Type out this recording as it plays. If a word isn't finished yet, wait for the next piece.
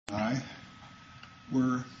I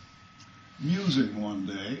were musing one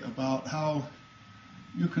day about how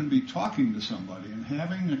you can be talking to somebody and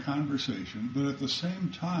having a conversation, but at the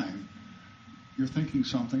same time, you're thinking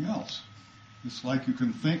something else. It's like you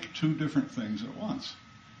can think two different things at once.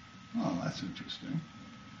 Oh, that's interesting.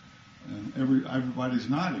 And everybody's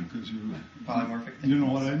nodding because polymorphic. You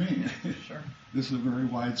know what I mean. Yeah, sure. This is a very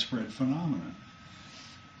widespread phenomenon.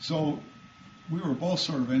 So we were both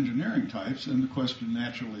sort of engineering types, and the question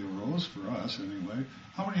naturally arose, for us anyway,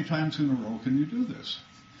 how many times in a row can you do this?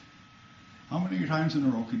 How many times in a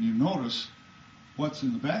row can you notice what's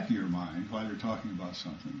in the back of your mind while you're talking about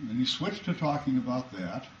something? And you switch to talking about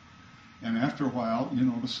that, and after a while you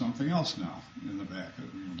notice something else now in the back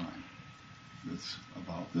of your mind that's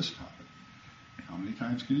about this topic. How many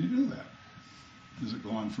times can you do that? Does it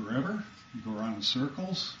go on forever? You go around in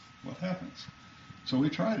circles? What happens? So we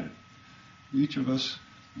tried it. Each of us,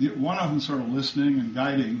 one of them sort of listening and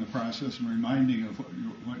guiding the process and reminding of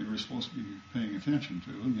what you were supposed to be paying attention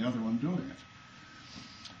to, and the other one doing it.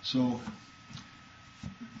 So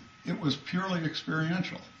it was purely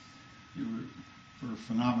experiential, or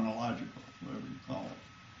phenomenological, whatever you call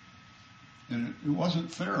it. And it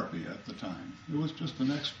wasn't therapy at the time. It was just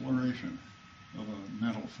an exploration of a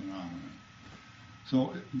mental phenomenon.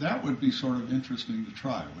 So that would be sort of interesting to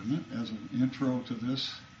try, wouldn't it, as an intro to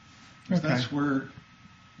this? Because that's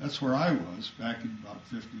where I was back in about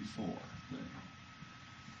 54,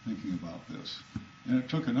 thinking about this. And it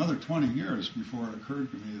took another 20 years before it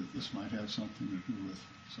occurred to me that this might have something to do with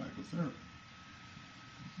psychotherapy.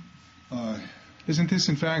 Isn't this,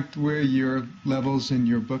 in fact, where your levels in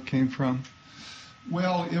your book came from?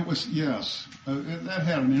 Well, it was, yes. That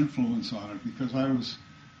had an influence on it because I was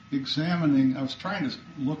trying to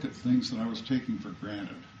look at things that I was taking for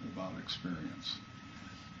granted about experience.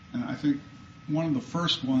 And I think one of the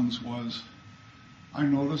first ones was I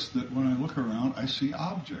noticed that when I look around, I see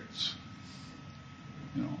objects.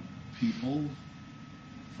 People,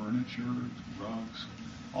 furniture, rugs.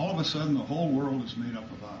 All of a sudden, the whole world is made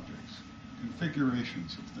up of objects.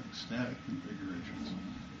 Configurations of things, static configurations.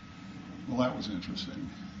 Well, that was interesting.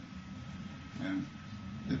 And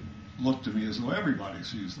it looked to me as though everybody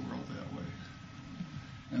sees the world that way.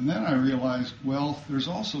 And then I realized, well, there's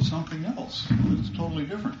also something else that's totally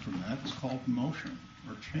different from that. It's called motion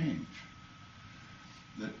or change.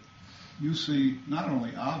 That you see not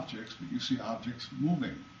only objects, but you see objects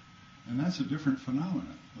moving. And that's a different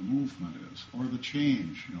phenomenon, the movement is. Or the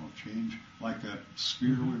change, change like that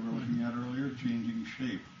sphere we were looking at earlier, changing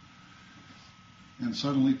shape. And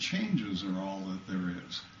suddenly changes are all that there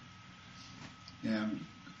is. And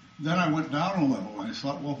then I went down a level and I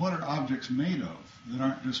thought, well, what are objects made of that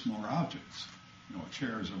aren't just more objects? A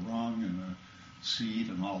chair is a rung and a seat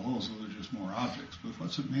and all those are just more objects. But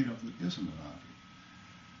what's it made of that isn't an object?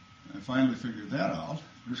 And I finally figured that out.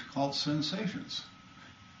 They're called sensations.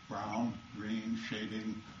 Brown, green,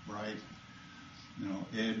 shading, bright,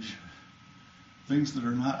 edge. Things that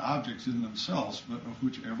are not objects in themselves, but of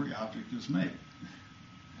which every object is made.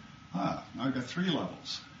 Now I've got three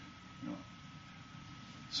levels.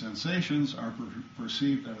 Sensations are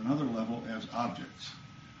perceived at another level as objects.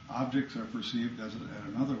 Objects are perceived at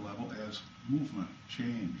another level as movement,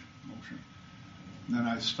 change, motion. And then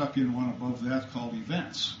I stuck in one above that called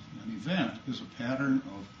events. An event is a pattern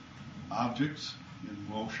of objects in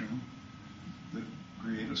motion that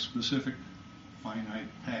create a specific finite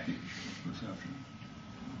package of perception.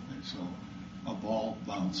 Okay, so a ball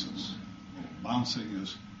bounces. Bouncing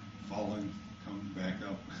is falling, coming back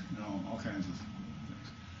up, all kinds of things.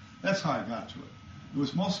 That's how I got to it. It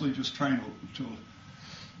was mostly just trying to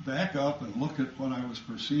back up and look at what I was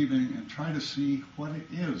perceiving and try to see what it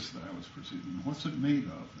is that I was perceiving, and what's it made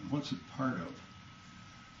of, and what's it part of.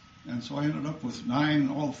 And so I ended up with 9.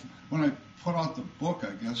 When I put out the book,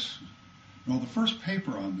 I guess, the first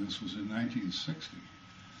paper on this was in 1960.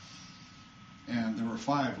 And there were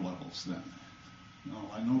 5 levels then.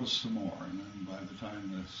 I noticed some more, and then by the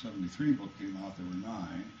time the 73 book came out, there were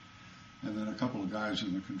 9. And then a couple of guys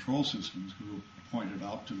in the control systems group pointed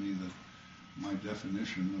out to me that my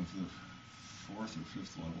definition of the 4th or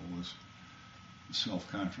 5th level was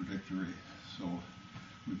self-contradictory. So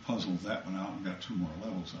we puzzled that one out and got 2 more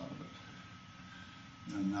levels out of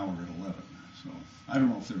it. And now we're at 11. So I don't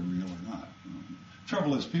know if they're real or not.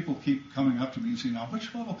 Trouble is, people keep coming up to me and saying, now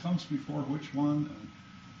which level comes before which one?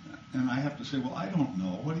 And I have to say, well, I don't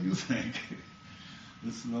know. What do you think?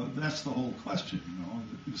 That's the whole question,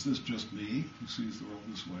 Is this just me who sees the world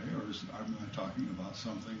this way, or am I talking about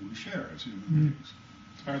something we share as human beings?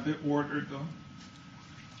 Are they ordered, though?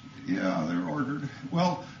 Yeah, they're ordered.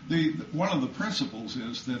 Well, one of the principles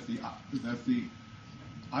is that the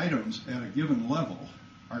items at a given level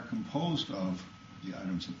are composed of the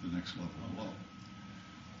items at the next level below.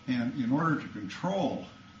 And in order to control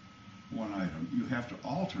one item, you have to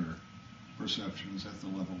alter perceptions at the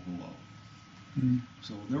level below. Mm.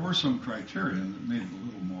 So there were some criteria that made it a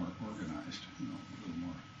little more organized, a little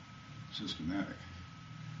more systematic.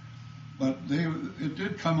 But it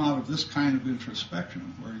did come out of this kind of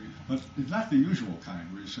introspection, but it's not the usual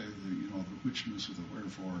kind where you say the whichness of the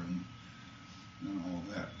wherefore and all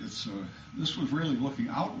of that. This was really looking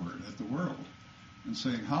outward at the world and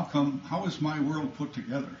saying, how is my world put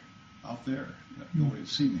together out there, the way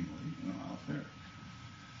it's seemingly out there?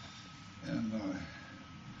 And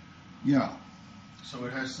yeah. So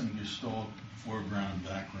it has some Gestalt foreground,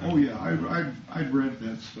 background. Oh yeah, I'd read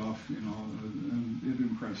that stuff, and it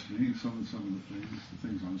impressed me. Some of the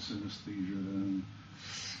things on synesthesia, and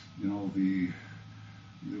the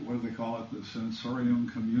what do they call it, the sensorium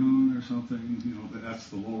commune or something. That's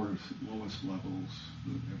the lowest levels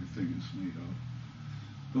that everything is made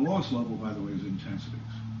of. The lowest level, by the way, is intensities.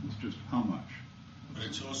 It's just how much. But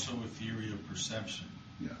it's also a theory of perception.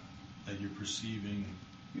 Yeah. That you're perceiving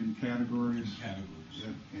in categories.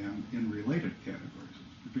 And in related categories,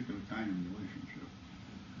 a particular kind of relationship.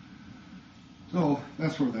 So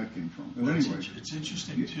that's where that came from. But anyway, it's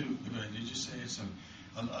interesting too. Did you say it's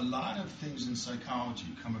a lot of things in psychology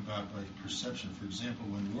come about by perception? For example,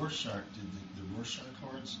 when Rorschach did the Rorschach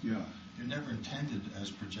cards, they're never intended as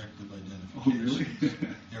projective identifications. Oh, really?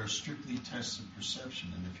 They're strictly tests of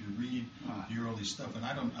perception. And if you read the early stuff, and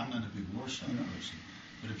I'm not a big Rorschach person,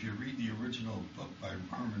 but if you read the original book by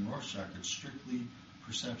Herman Rorschach, it's strictly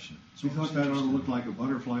perception. So you thought that ought to look like a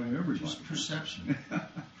butterfly to everybody. Just perception.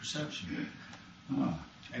 Perception.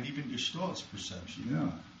 And even Gestalt's perception.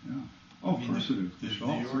 Yeah. Oh, of course it is. The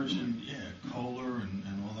origin, Kohler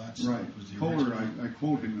and all that stuff. Right. Was the Kohler, original. I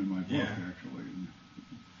quote him in my book, actually.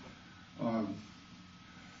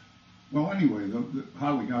 Well, anyway,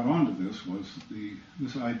 how we got onto this was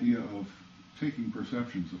this idea of taking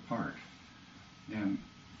perceptions apart,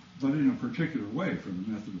 but in a particular way for the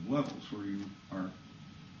method of levels, where you are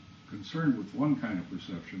concerned with one kind of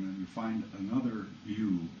perception and you find another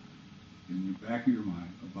view in the back of your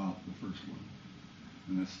mind about the first one.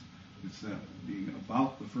 And it's that being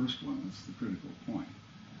about the first one that's the critical point.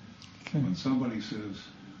 Okay. When somebody says,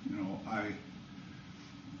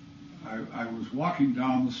 I was walking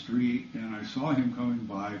down the street and I saw him coming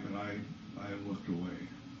by, but I looked away.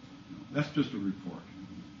 That's just a report.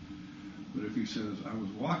 But if he says, I was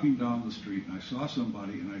walking down the street and I saw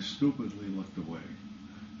somebody and I stupidly looked away,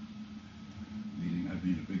 meaning I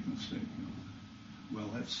made a big mistake. Well,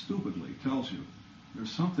 that stupidly tells you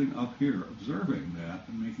there's something up here observing that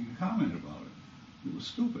and making a comment about it. It was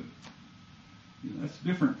stupid. That's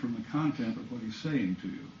different from the content of what he's saying to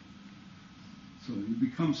you. So you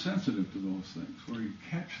become sensitive to those things, where you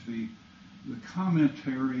catch the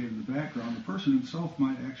commentary in the background. The person himself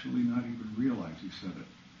might actually not even realize he said it.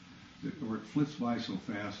 Or it flits by so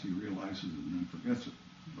fast he realizes it and then forgets it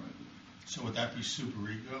right away. So would that be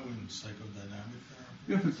superego in psychodynamic therapy?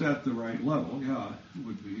 If it's at the right level, yeah, it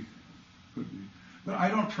would be. Could be. But I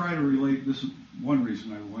don't try to relate this. One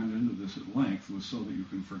reason I went into this at length was so that you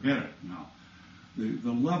can forget it now.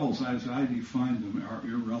 The levels as I define them are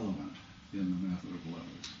irrelevant in the method of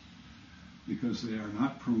levels because they are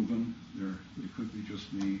not proven. They could be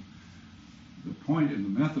just me. The point in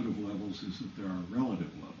the method of levels is that there are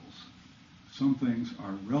relative levels. Some things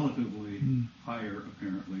are relatively higher,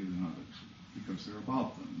 apparently, than others because they're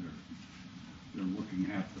about them. They're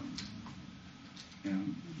looking at them.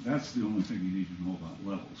 And that's the only thing you need to know about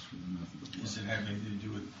levels for the method of levels. Does it have anything to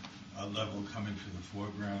do with a level coming from the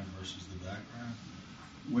foreground versus the background?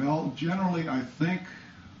 Well, generally, I think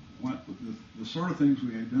the sort of things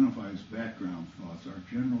we identify as background thoughts are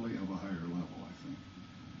generally of a higher level, I think.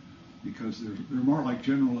 Because they're more like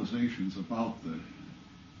generalizations about the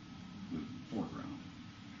foreground.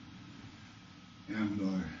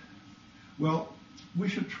 And, well, we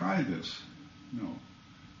should try this.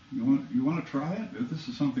 You want to try it? This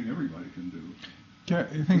is something everybody can do. Yeah,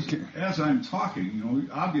 I think as I'm talking,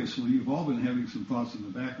 obviously you've all been having some thoughts in the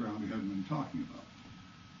background we haven't been talking about.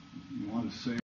 You want to say